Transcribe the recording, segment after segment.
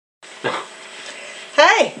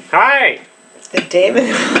Hi, Hi! it's the David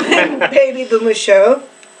and Baby Boomer Show.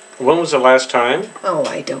 When was the last time? Oh,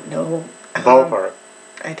 I don't know. Ballpark.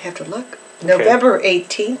 I'd have to look. Okay. November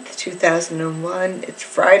 18th, 2001. It's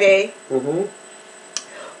Friday.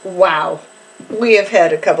 Wow. We have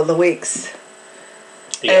had a couple of weeks.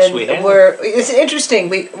 Yes, and we have. It's interesting.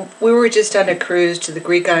 We were just on a cruise to the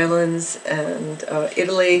Greek islands and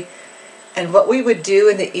Italy. And what we would do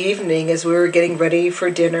in the evening as we were getting ready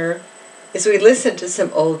for dinner is we listened to some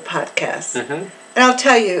old podcasts. And I'll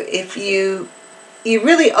tell you, if you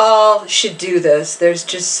really all should do this. There's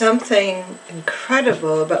just something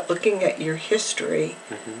incredible about looking at your history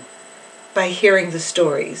by hearing the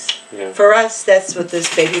stories. Yeah. For us, that's what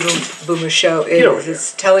this Baby Boomer Show is.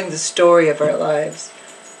 It's telling the story of our lives.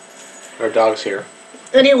 Our dog's here.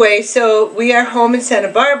 Anyway, so we are home in Santa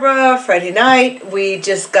Barbara Friday night. We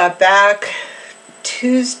just got back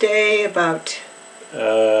Tuesday about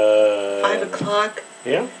 5 o'clock.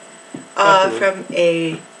 Yeah. From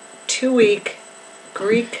a 2-week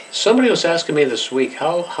Greek. Somebody was asking me this week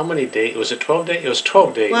how many days was it? 12 days. It was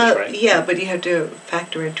 12 days, Well, right? yeah, but you have to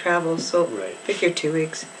factor in travel, so Right. figure 2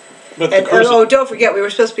 weeks. But And don't forget, we were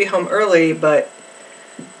supposed to be home early, but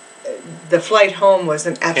the flight home was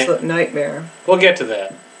an absolute nightmare. We'll get to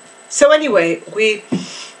that. So anyway, we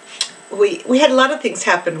had a lot of things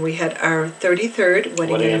happen. We had our 33rd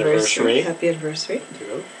wedding anniversary. Happy anniversary.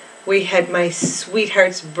 We had my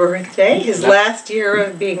sweetheart's birthday, his last year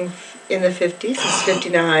of being in the 50s. He's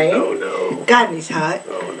 59. Oh, no. God, and he's hot.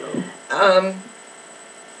 Oh, no.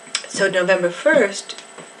 So November 1st,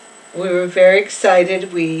 we were very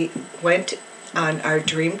excited. We went on our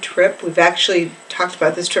dream trip. We've actually talked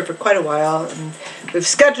about this trip for quite a while, and we've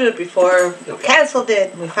scheduled it before, canceled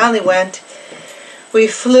it, and we finally went. We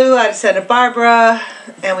flew out of Santa Barbara,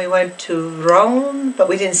 and we went to Rome, but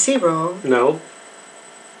we didn't see Rome. No.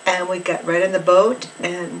 And we got right on the boat,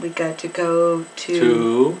 and we got to go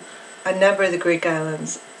to a number of the Greek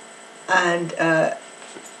islands. And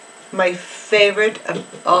my favorite of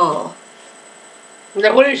all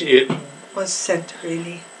What is it? was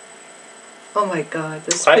Santorini. Oh my God,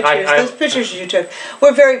 those pictures you took.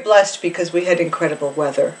 We're very blessed because we had incredible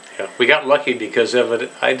weather. Yeah, we got lucky because of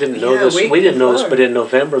it. I didn't know this. We didn't know this, but in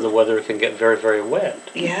November the weather can get very, very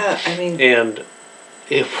wet. Yeah, I mean. And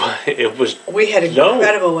it was. We had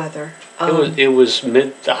incredible weather. It was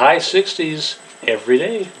the high 60s every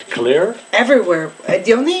day, clear. Everywhere.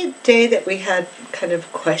 The only day that we had kind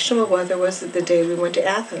of questionable weather was the day we went to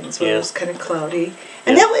Athens, where it was kind of cloudy.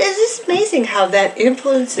 And that was just amazing how that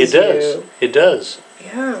influences you. It does.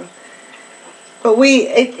 Yeah. But we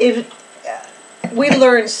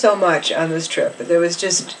learned so much on this trip. There was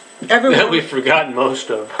just everywhere. That we've forgotten most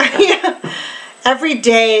of. Yeah. Every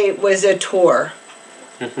day was a tour.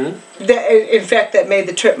 In fact, that made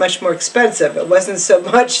the trip much more expensive. It wasn't so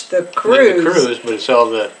much the cruise. But it's all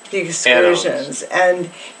the excursions. And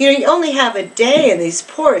you only have a day in these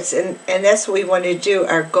ports, and that's what we wanted to do.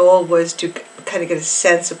 Our goal was to kind of get a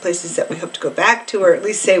sense of places that we hope to go back to, or at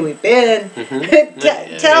least say we've been.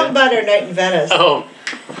 Tell them about our night in Venice. Oh,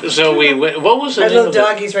 so we went. What was the our name little of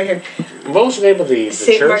doggies right here? What was the name of the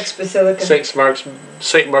St. church? Mark's Basilica. St.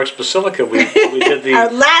 Mark's Basilica. We did the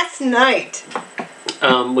our last night.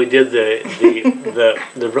 We did the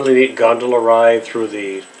really neat gondola ride through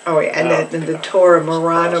the. Oh yeah, and the tour of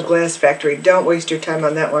Murano Glass Factory. Don't waste your time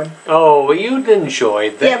on that one. Oh, well, you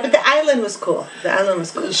enjoyed that. Yeah, but the island was cool.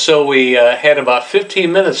 So we had about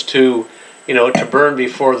 15 minutes to burn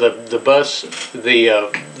before the bus,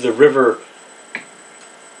 the river.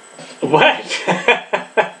 What?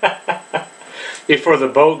 Before the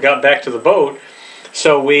boat got back to the boat,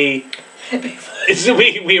 so we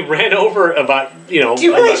ran over about about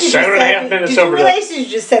 7.5 minutes over. Did you realize you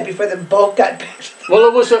just said before the boat got back? Well,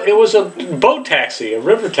 it was a boat taxi, a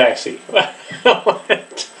river taxi. That's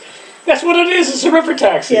what it is. It's a river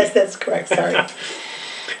taxi. Yes, that's correct. Sorry.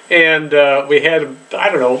 And we had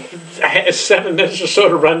 7 minutes or so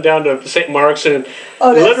to run down to St. Mark's, and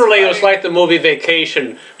literally it was like the movie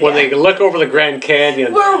Vacation when they look over the Grand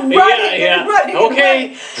Canyon. We're running and running.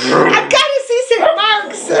 Okay. I gotta see St.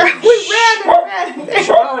 Mark's. We ran and ran.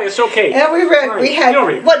 Charlie, it's okay. And we ran. We had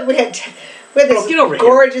this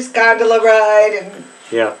gorgeous gondola ride, and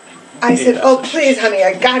I said, "Oh, please, honey,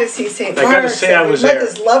 I gotta see St. Mark's." I got to say, I was there. We met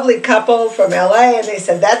this lovely couple from LA, and they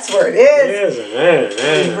said that's where it is.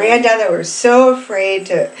 We ran down there. We were so afraid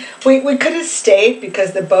to. We could have stayed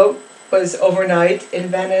because the boat was overnight in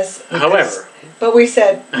Venice. But we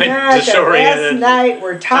said, last night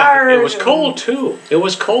we're tired. It was cold too. It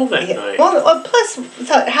was cold that night. Well, plus we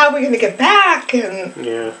thought, how are we going to get back? And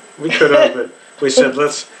we could have, but we said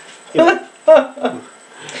let's.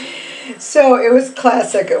 So it was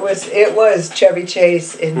classic. It was Chevy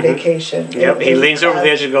Chase in Vacation. Yep, he leans over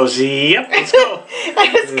the edge and goes, "Yep, let's go."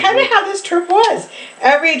 And it's kind of how this trip was.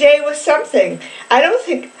 Every day was something. I don't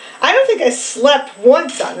think I slept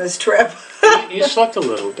once on this trip. You slept a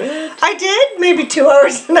little bit. I did, maybe 2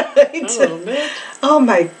 hours a night. A little bit. Oh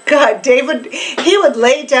my God, he would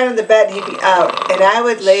lay down in the bed and he'd be out, and I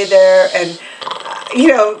would lay there and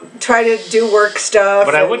try to do work stuff.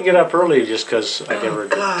 But I would get up early just because I never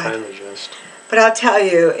did time adjust. But I'll tell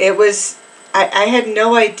you, it was. I had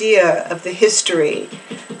no idea of the history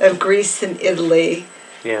of Greece and Italy.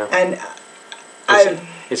 Yeah. And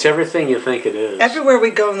it's everything you think it is. Everywhere we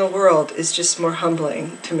go in the world is just more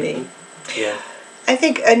humbling to me. Yeah. I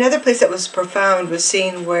think another place that was profound was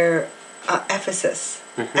seeing where Ephesus,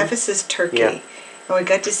 Ephesus, Turkey, and we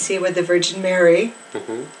got to see where the Virgin Mary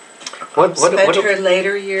spent her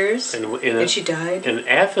later years, and she died. In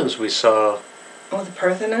Athens, we saw. Oh, the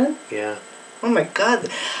Parthenon. Yeah. Oh my God,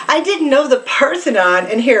 I didn't know the Parthenon.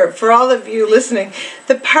 And here, for all of you listening,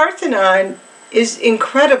 the Parthenon is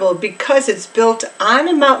incredible because it's built on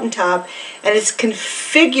a mountaintop and it's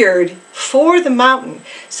configured for the mountain.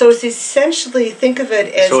 So it's essentially, think of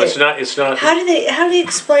it as. So it's not. How do they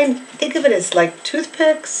explain? Think of it as like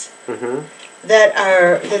toothpicks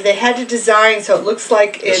that they had to design so it looks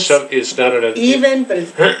like it's not at even, but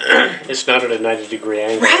it's not at a 90-degree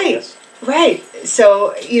angle. Right. Right.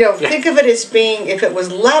 So, think of it as being, if it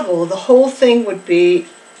was level, the whole thing would be.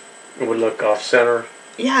 It would look off center.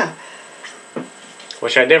 Yeah.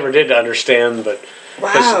 Which I never did understand, but.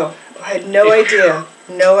 Wow. I had no idea.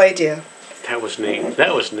 No idea. That was neat.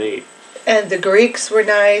 That was neat. And the Greeks were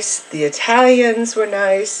nice. The Italians were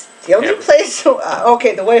nice. The only place.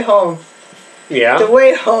 Okay, the way home. Yeah. The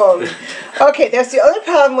way home. Okay, that's the only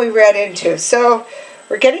problem we ran into. So.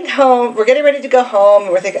 We're getting home. We're getting ready to go home,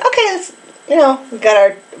 and we're thinking, okay, let's,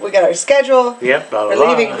 we got our schedule. Yep. Blah, blah, we're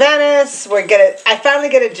leaving Venice. I finally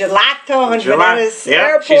get a gelato in Venice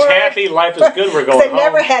airport. She's happy. Life is good. We're going home. I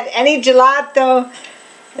never had any gelato,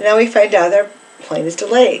 and then we find out our plane is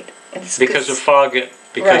delayed. And it's because of fog.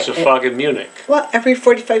 Because of fog in Munich. Well, every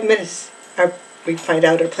 45 minutes, we find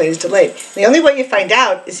out our plane is delayed. The only way you find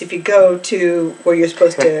out is if you go to where you're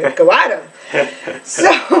supposed to go out of.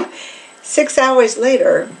 So. 6 hours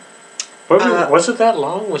later. Was it that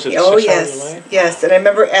long? Was it? Oh 6 yes, hours delay? Yes. And I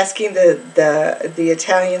remember asking the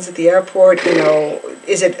Italians at the airport,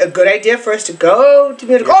 is it a good idea for us to go to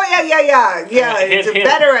Munich? Oh yeah. It's a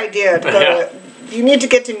better idea to go. You need to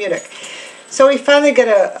get to Munich. So we finally get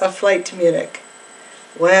a flight to Munich.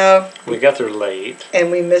 Well, we got there late,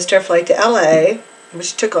 and we missed our flight to LA,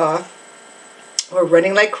 which took off. We're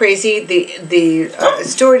running like crazy. The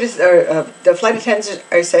stewardess or the flight attendants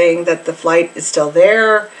are saying that the flight is still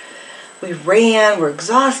there. We ran. We're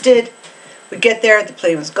exhausted. We get there. The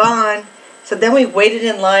plane was gone. So then we waited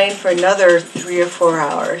in line for another 3 or 4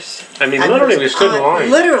 hours. I mean, literally, we stood in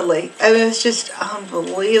line. Literally, it was just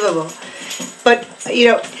unbelievable. But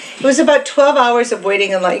it was about 12 hours of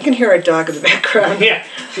waiting in line. You can hear our dog in the background. Yeah,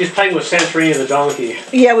 she's playing with Santorini the donkey.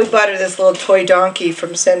 Yeah, we bought her this little toy donkey from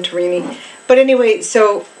Santorini. But anyway,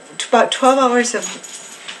 so about 12 hours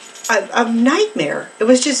of nightmare. It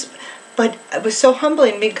was just, but it was so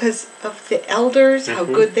humbling because of the elders, how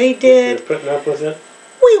good they did. You're putting up with it?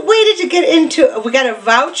 We waited to get we got a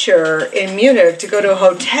voucher in Munich to go to a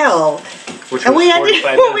hotel. Which and was we had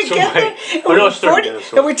 45 when we get there, it's 30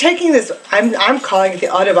 minutes. And we're taking this, I'm calling it the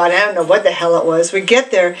Autobahn, I don't know what the hell it was. We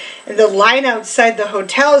get there, and the line outside the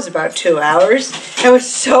hotel is about 2 hours. It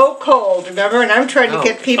was so cold, remember? And I'm trying to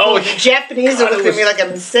get people, the Japanese are looking at me like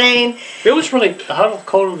I'm insane. It was really, how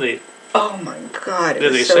cold were they? Oh my God,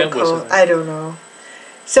 it was so cold. I don't know.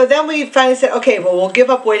 So then we finally said, okay, well, we'll give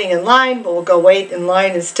up waiting in line, but we'll go wait in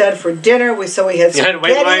line instead for dinner. So we had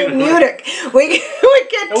spaghetti in Munich. We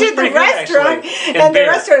get to the restaurant, and the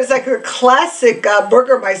restaurant is like a classic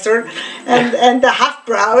Burgermeister, and the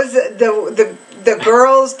Hofbraus, the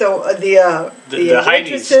girls, the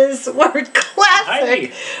waitresses were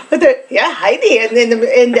classic. Heidi. Heidi, and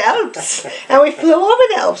in the Alps. And we flew over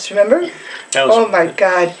the Alps, remember? Oh my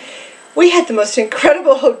God. We had the most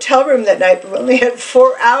incredible hotel room that night, but we only had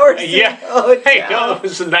 4 hours. Yeah. Hey, it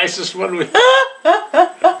was the nicest one we. It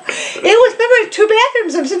was, remember, 2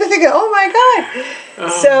 bathrooms. I'm sitting there thinking, oh my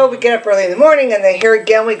God. So we get up early in the morning, and then here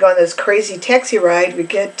again we go on this crazy taxi ride. We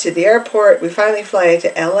get to the airport. We finally fly to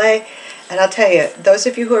LA. And I'll tell you, those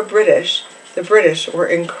of you who are British, the British were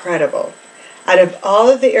incredible. Out of all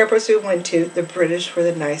of the airports we went to, the British were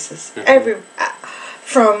the nicest.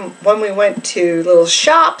 From when we went to little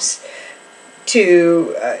shops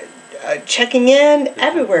to checking in,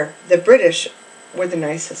 everywhere, the British were the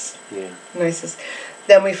nicest. Yeah. Nicest.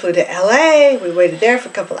 Then we flew to LA. We waited there for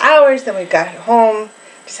a couple hours. Then we got home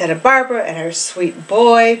to Santa Barbara, and our sweet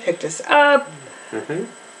boy picked us up. Mm-hmm.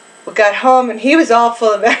 We got home, and he was all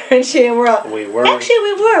full of energy, and We were. Actually,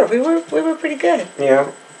 we were pretty good.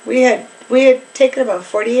 Yeah. We had taken about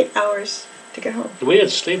 48 hours to get home. We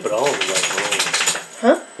didn't sleep at all on the way home.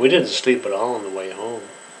 Huh? We didn't sleep at all on the way home.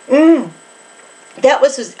 That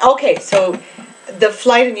was okay. So the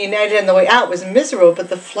flight on United on the way out was miserable, but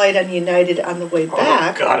the flight on United on the way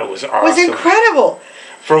back, oh God, it was awesome. was incredible.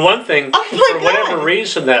 For one thing, oh my for whatever God.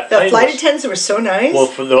 reason, that the plane flight was, attendants were so nice.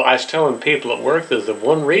 well, I was telling people at work that the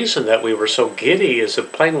one reason that we were so giddy is the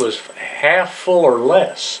plane was half full or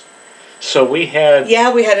less. So we had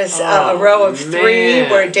we had a row of three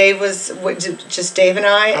man. where Dave was just Dave and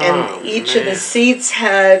I, and each of the seats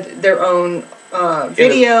had their own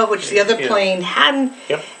video, which the other plane hadn't.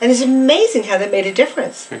 Yep. And it's amazing how that made a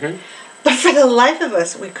difference. Mm-hmm. But for the life of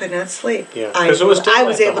us, we could not sleep. Yeah, I it was I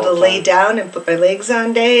was able to lay down and put my legs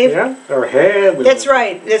on Dave. Yeah, our head. That's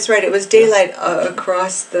right. That's right. It was daylight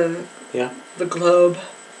across the globe.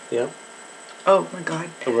 Yeah. Oh my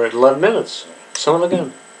God. We're at 11 minutes. Son of a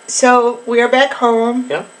gun. So we are back home.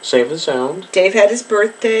 Yeah, safe and sound. Dave had his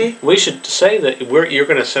birthday. We should say that you're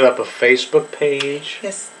going to set up a Facebook page.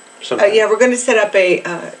 Yes. Yeah, we're going to set up a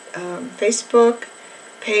Facebook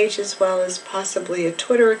page as well as possibly a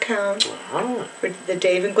Twitter account for the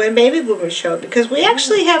Dave and Gwen Baby Boomer Show, because we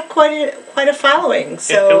actually have quite a following.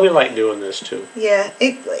 So and we like doing this too. Yeah,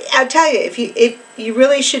 I'll tell you, if you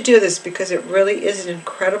really should do this, because it really is an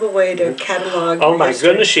incredible way to catalog. Oh my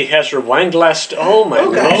goodness, she has her wine glass. Oh my!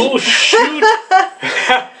 Oh shoot!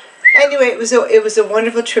 Anyway, it was a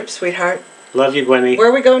wonderful trip, sweetheart. Love you, Gwenny.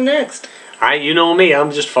 Where are we going next? You know me.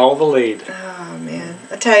 I'm just follow the lead. Oh man,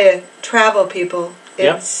 I tell you, travel, people.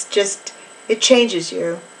 It's just, it changes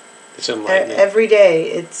you. It's enlightening. Every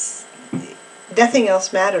day, nothing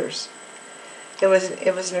else matters. It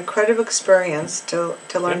was an incredible experience to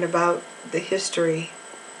learn about the history.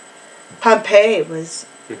 Pompeii was.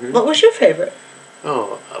 Mm-hmm. What was your favorite?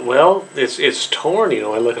 Oh well, it's torn. You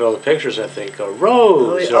know, I look at all the pictures. I think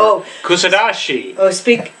Rose or Kusadashi.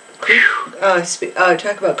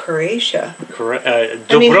 Talk about Croatia.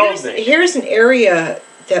 Dubrovnik. Here's an area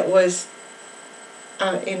that was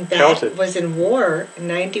was in war,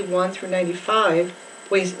 91 through 95.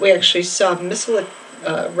 We actually saw missile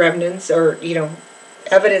remnants, or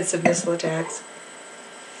evidence of missile attacks,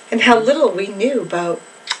 and how little we knew about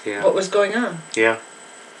what was going on. Yeah.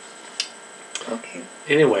 Okay.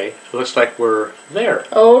 Anyway, it looks like we're there.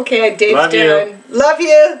 Okay, Dave's done. Love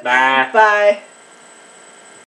you. Bye. Bye.